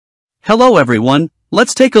Hello everyone,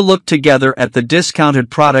 let's take a look together at the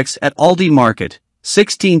discounted products at Aldi Market.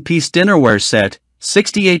 16-piece dinnerware set,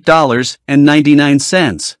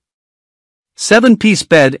 $68.99. 7-piece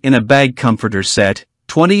bed in a bag comforter set,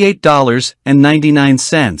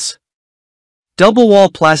 $28.99. Double wall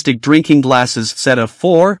plastic drinking glasses set of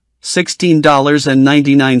 4,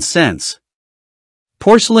 $16.99.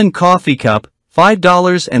 Porcelain coffee cup,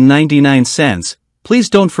 $5.99. Please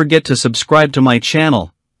don't forget to subscribe to my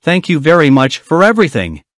channel. Thank you very much for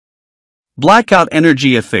everything. Blackout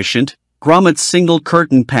energy efficient, grommet single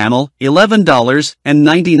curtain panel,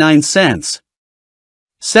 $11.99.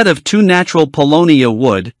 Set of 2 natural Polonia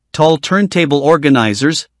wood, tall turntable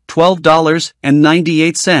organizers,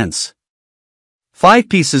 $12.98. 5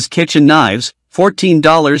 pieces kitchen knives,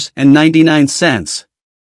 $14.99.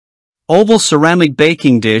 Oval ceramic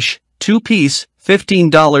baking dish, 2-piece,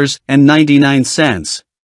 $15.99.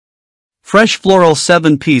 Fresh floral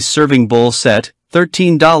 7-piece serving bowl set,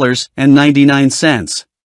 $13.99.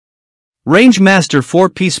 Range Master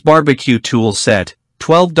 4-piece barbecue tool set,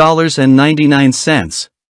 $12.99.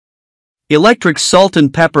 Electric salt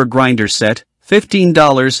and pepper grinder set,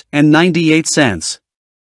 $15.98.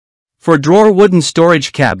 For drawer wooden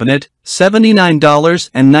storage cabinet,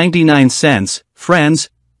 $79.99. Friends,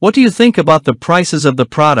 what do you think about the prices of the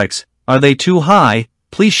products? Are they too high?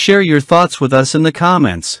 Please share your thoughts with us in the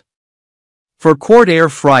comments. For quart air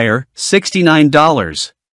fryer,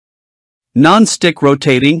 $69. Non-stick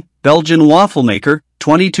rotating Belgian waffle maker,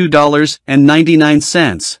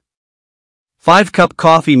 $22.99. 5-cup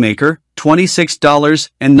coffee maker,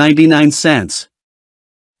 $26.99.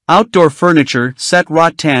 Outdoor furniture set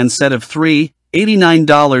rattan set of 3,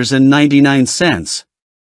 $89.99.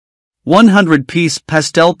 100-piece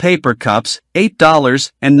pastel paper cups,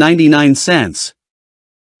 $8.99.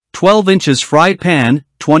 12 inches fry pan,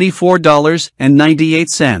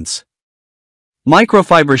 $24.98.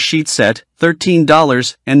 Microfiber sheet set,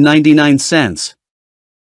 $13.99.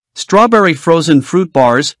 Strawberry frozen fruit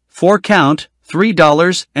bars, 4 count,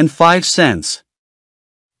 $3.05.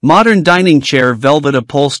 Modern dining chair velvet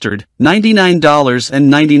upholstered,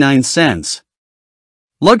 $99.99.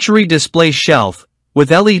 Luxury display shelf,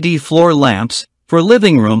 with LED floor lamps, for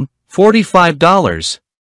living room, $45.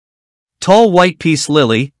 Tall white peace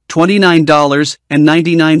lily,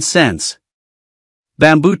 $29.99.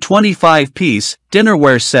 Bamboo 25-piece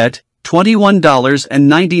dinnerware set,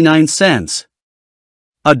 $21.99.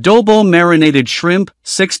 Adobo marinated shrimp,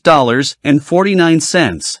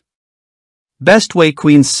 $6.49. Best Way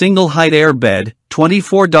Queen single height air bed,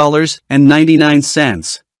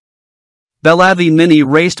 $24.99. Bellavi mini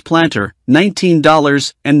raised planter,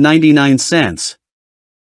 $19.99.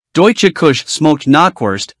 Deutsche Kusch smoked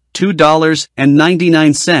knockwurst,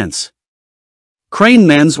 $2.99. Crane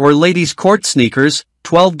men's or ladies' court sneakers,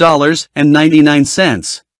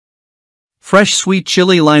 $12.99. Fresh sweet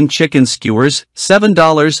chili lime chicken skewers,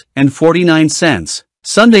 $7.49.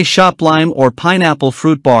 Sunday shop lime or pineapple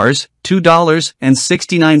fruit bars,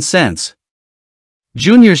 $2.69.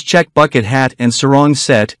 Junior's check bucket hat and sarong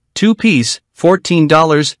set, 2-piece,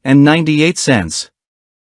 $14.98.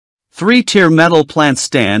 3-tier metal plant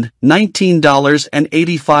stand,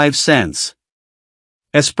 $19.85.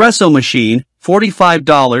 Espresso machine,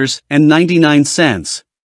 $45.99.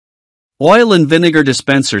 Oil and vinegar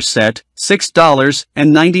dispenser set,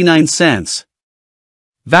 $6.99.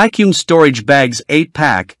 Vacuum storage bags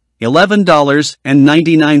 8-pack,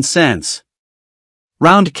 $11.99.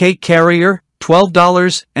 Round cake carrier,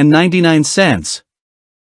 $12.99.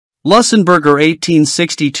 Lussenberger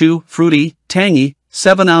 1862 fruity, tangy,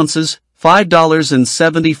 7 ounces,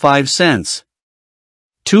 $5.75.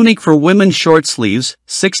 Tunic for women short sleeves,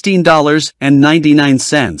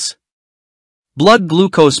 $16.99. Blood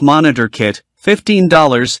glucose monitor kit,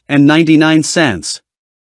 $15.99.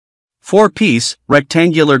 4-piece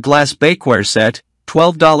rectangular glass bakeware set,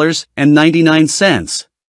 $12.99.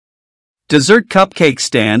 Dessert cupcake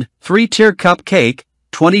stand, 3-tier cupcake,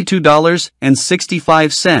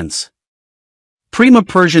 $22.65. Prima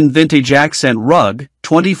Persian vintage accent rug,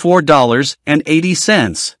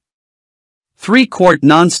 $24.80. 3-quart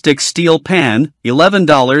non-stick steel pan,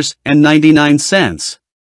 $11.99.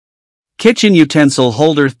 Kitchen utensil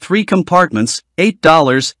holder 3 compartments,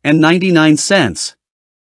 $8.99.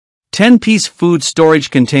 10-piece food storage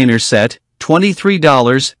container set,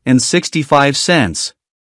 $23.65.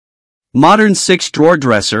 Modern 6-drawer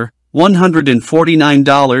dresser,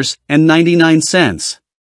 $149.99.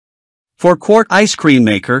 4-quart ice cream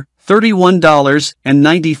maker,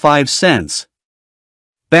 $31.95.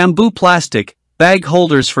 Bamboo plastic bag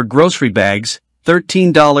holders for grocery bags,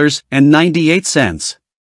 $13.98.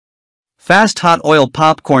 Fast hot oil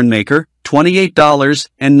popcorn maker,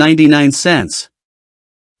 $28.99.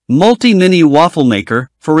 Multi-mini waffle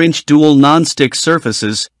maker, 4-inch dual non-stick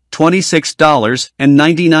surfaces,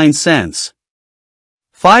 $26.99.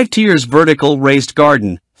 5 tiers vertical raised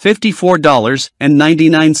garden,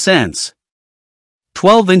 $54.99.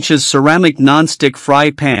 12 inches ceramic non-stick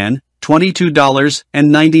fry pan,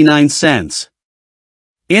 $22.99.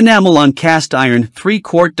 Enamel on cast iron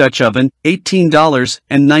 3-quart Dutch oven,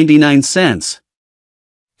 $18.99.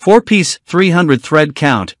 4-piece 300 thread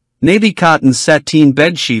count, navy cotton sateen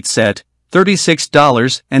bedsheet set,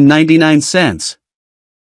 $36.99.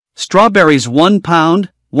 Strawberries 1 pound,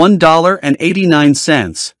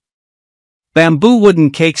 $1.89. Bamboo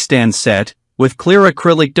wooden cake stand set, with clear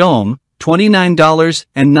acrylic dome,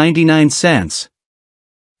 $29.99.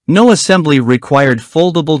 No assembly required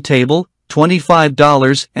foldable table,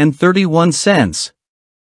 $25.31.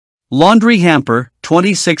 Laundry hamper,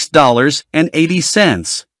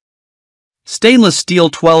 $26.80. Stainless steel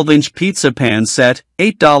 12-inch pizza pan set,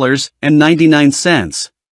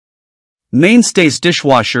 $8.99. Mainstays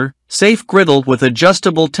dishwasher, safe griddle with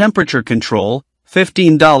adjustable temperature control,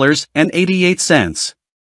 $15.88.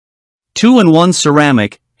 2-in-1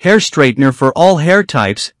 ceramic hair straightener for all hair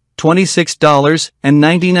types,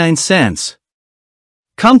 $26.99.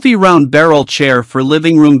 Comfy round barrel chair for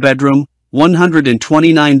living room bedroom,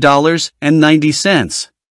 $129.90.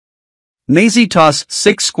 Maisie Toss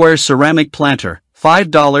 6-square ceramic planter,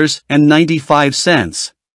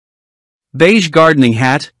 $5.95. Beige gardening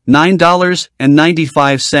hat,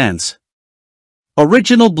 $9.95.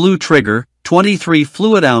 Original blue trigger, 23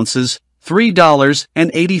 fluid ounces,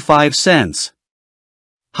 $3.85.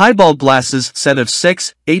 Highball glasses set of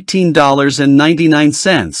 6,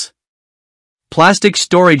 $18.99. Plastic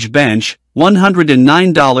storage bench,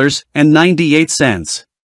 $109.98.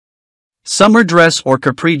 Summer dress or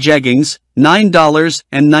capri jeggings,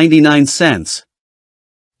 $9.99.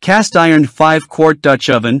 Cast iron 5-quart Dutch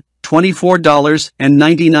oven,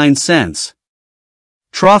 $24.99.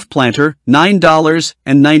 Trough planter,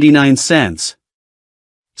 $9.99.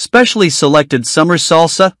 Specially selected summer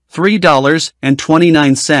salsa,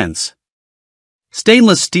 $3.29.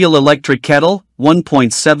 Stainless steel electric kettle,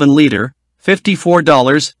 1.7 liter,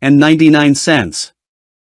 $54.99.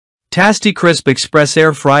 Tasty Crisp Express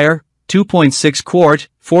Air Fryer, 2.6 quart,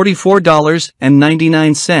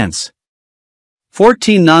 $44.99.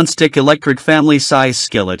 14 non-stick electric family size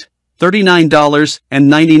skillet,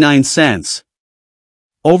 $39.99.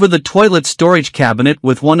 Over the toilet storage cabinet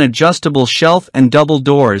with 1 adjustable shelf and double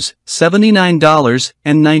doors,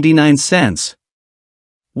 $79.99.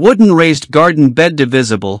 Wooden raised garden bed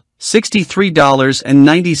divisible,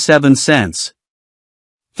 $63.97.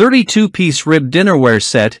 32-piece rib dinnerware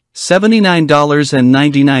set,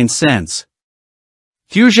 $79.99.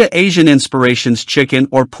 Fuchsia Asian Inspirations chicken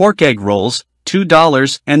or pork egg rolls,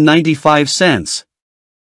 $2.95.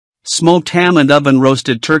 Smoked ham and oven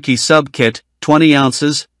roasted turkey sub kit, 20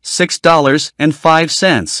 ounces,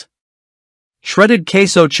 $6.05. Shredded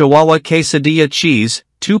queso Chihuahua quesadilla cheese,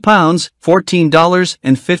 2 pounds,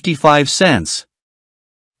 $14.55.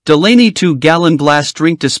 Delaney 2-gallon glass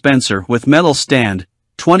drink dispenser with metal stand,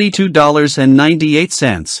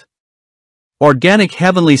 $22.98. Organic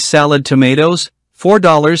Heavenly Salad tomatoes,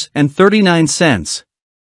 $4.39.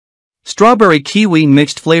 Strawberry kiwi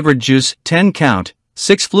mixed flavored juice, 10 count,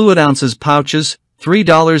 6 fluid ounces pouches,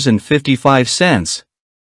 $3.55.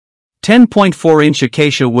 10.4-inch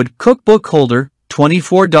acacia wood cookbook holder,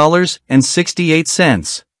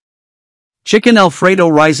 $24.68. Chicken Alfredo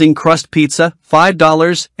rising crust pizza,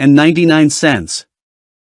 $5.99.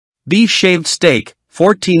 Beef shaved steak,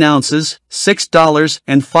 14 ounces,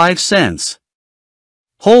 $6.05.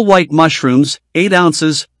 Whole white mushrooms, 8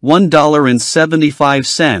 ounces,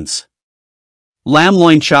 $1.75. Lamb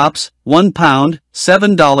loin chops, 1 pound,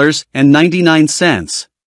 $7.99.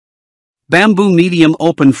 Bamboo medium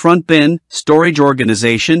open front bin, storage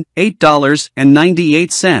organization,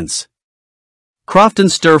 $8.98. Crofton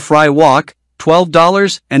stir fry wok,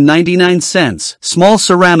 $12.99. Small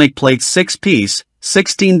ceramic plate 6-piece,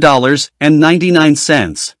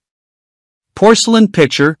 $16.99. Porcelain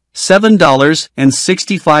pitcher,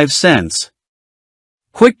 $7.65.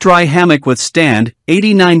 Quick dry hammock with stand,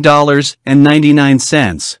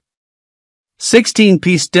 $89.99.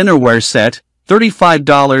 16-piece dinnerware set,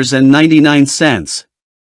 $35.99.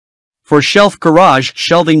 For shelf garage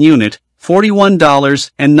shelving unit,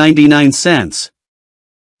 $41.99.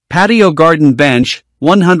 Patio garden bench,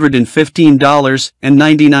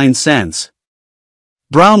 $115.99.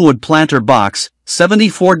 Brownwood planter box,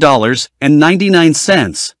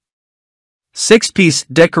 $74.99. 6-piece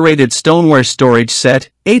decorated stoneware storage set,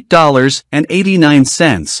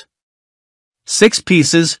 $8.89. 6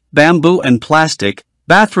 pieces, bamboo and plastic,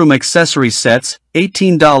 bathroom accessory sets,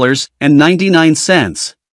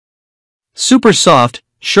 $18.99. Super soft,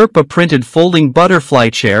 Sherpa printed folding butterfly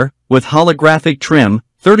chair, with holographic trim,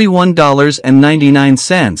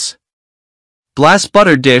 $31.99. Glass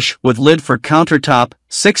butter dish with lid for countertop,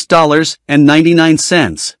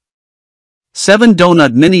 $6.99. 7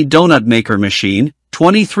 donut mini donut maker machine,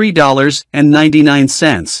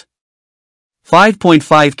 $23.99.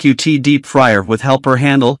 5.5 QT deep fryer with helper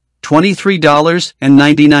handle,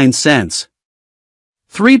 $23.99.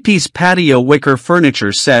 3-piece patio wicker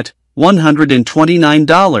furniture set,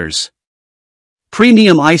 $129.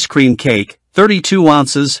 Premium ice cream cake, 32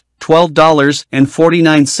 ounces,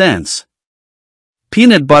 $12.49.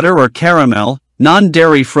 Peanut butter or caramel,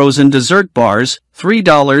 non-dairy frozen dessert bars,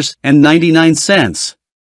 $3.99.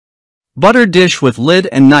 Butter dish with lid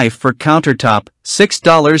and knife for countertop,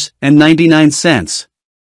 $6.99.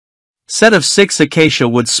 Set of 6 acacia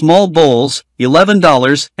wood small bowls,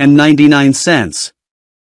 $11.99.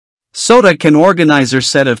 Soda can organizer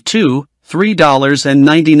set of 2,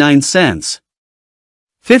 $3.99.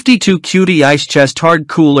 52 cutie ice chest hard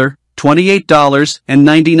cooler,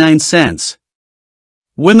 $28.99.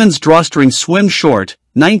 Women's drawstring swim short,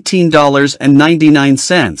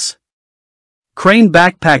 $19.99. Crane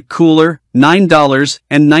backpack cooler,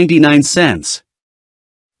 $9.99.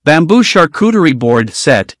 Bamboo charcuterie board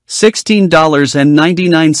set,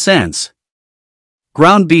 $16.99.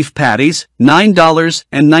 Ground beef patties,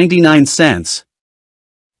 $9.99.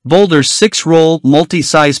 Boulder 6-roll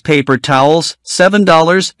multi-size paper towels,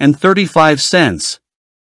 $7.35.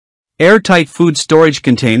 Airtight food storage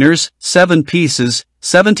containers, 7 pieces,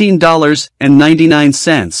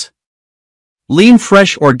 $17.99. Lean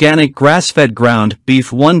fresh organic grass-fed ground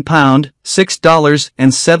beef 1 pound,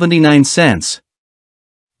 $6.79.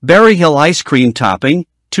 Berry Hill ice cream topping,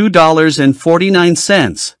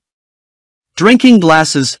 $2.49. Drinking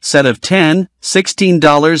glasses set of 10,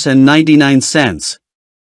 $16.99.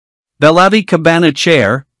 Bellavi Cabana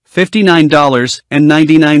chair,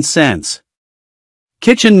 $59.99.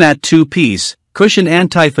 Kitchen mat 2-piece, cushion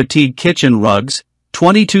anti-fatigue kitchen rugs,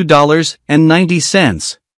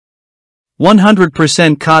 $22.90.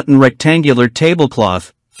 100% cotton rectangular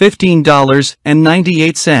tablecloth,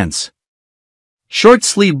 $15.98. Short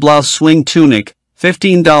sleeve blouse swing tunic,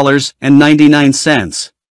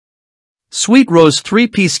 $15.99. Sweet Rose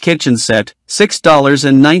 3-piece kitchen set,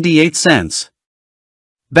 $6.98.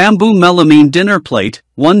 Bamboo melamine dinner plate,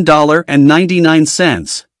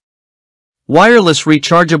 $1.99. Wireless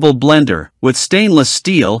rechargeable blender with stainless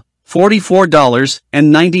steel,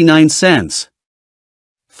 $44.99.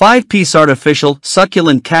 5-piece artificial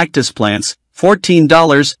succulent cactus plants,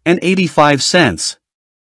 $14.85.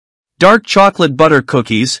 Dark chocolate butter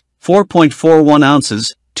cookies, 4.41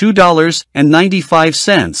 ounces,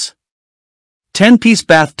 $2.95. 10-piece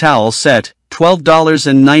bath towel set,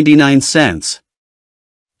 $12.99.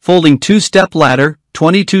 Folding 2-step ladder,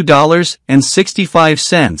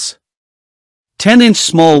 $22.65. 10-inch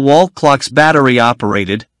small wall clocks battery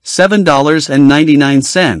operated,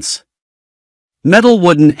 $7.99. Metal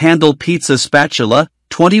wooden handle pizza spatula,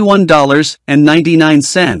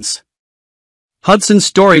 $21.99. Hudson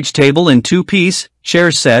storage table in 2-piece,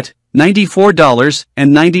 chair set,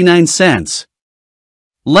 $94.99.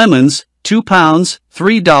 Lemons, 2 pounds,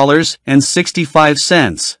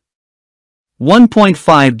 $3.65.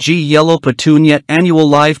 1.5 G yellow petunia annual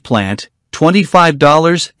live plant,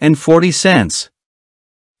 $25.40.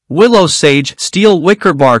 Willow sage steel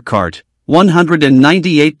wicker bar cart,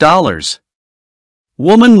 $198.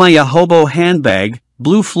 Woman Maya hobo handbag,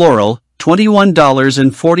 blue floral,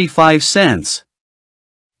 $21.45.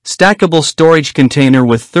 Stackable storage container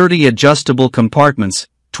with 30 adjustable compartments,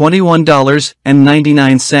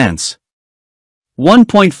 $21.99.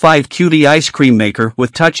 1.5 cutie ice cream maker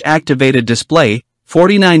with touch activated display,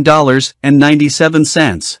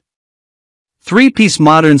 $49.97. 3-piece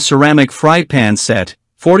modern ceramic fry pan set,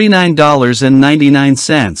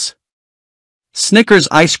 $49.99. Snickers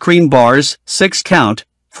ice cream bars, 6 count,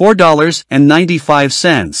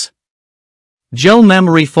 $4.95. Gel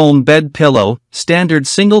memory foam bed pillow, standard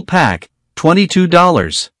single pack,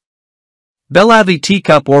 $22. Bellavi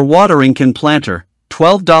teacup or watering can planter,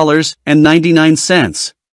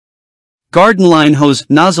 $12.99. Garden line hose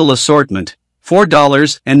nozzle assortment,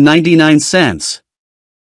 $4.99.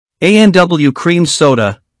 A&W cream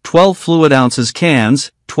soda, 12 fluid ounces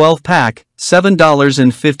cans, 12 pack,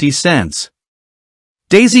 $7.50.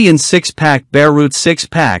 Daisy and 6-pack Bare Root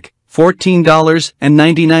 6-pack,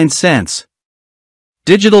 $14.99.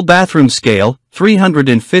 Digital bathroom scale,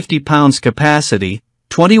 350 pounds capacity,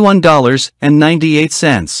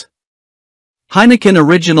 $21.98. Heineken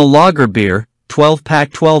Original Lager Beer,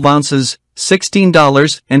 12-pack 12 ounces,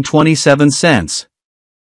 $16.27.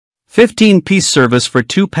 15-piece service for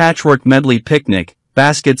 2 patchwork medley picnic,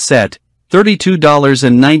 basket set,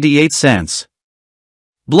 $32.98.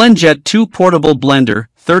 BlendJet 2 portable blender,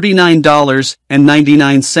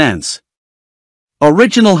 $39.99.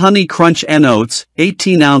 Original Honey Crunch and Oats,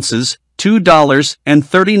 18 ounces,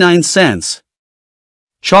 $2.39.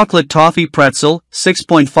 Chocolate Toffee Pretzel,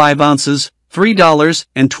 6.5 ounces,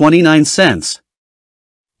 $3.29.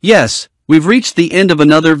 Yes, we've reached the end of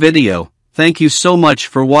another video. Thank you so much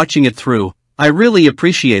for watching it through. I really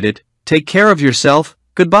appreciate it. Take care of yourself.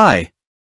 Goodbye.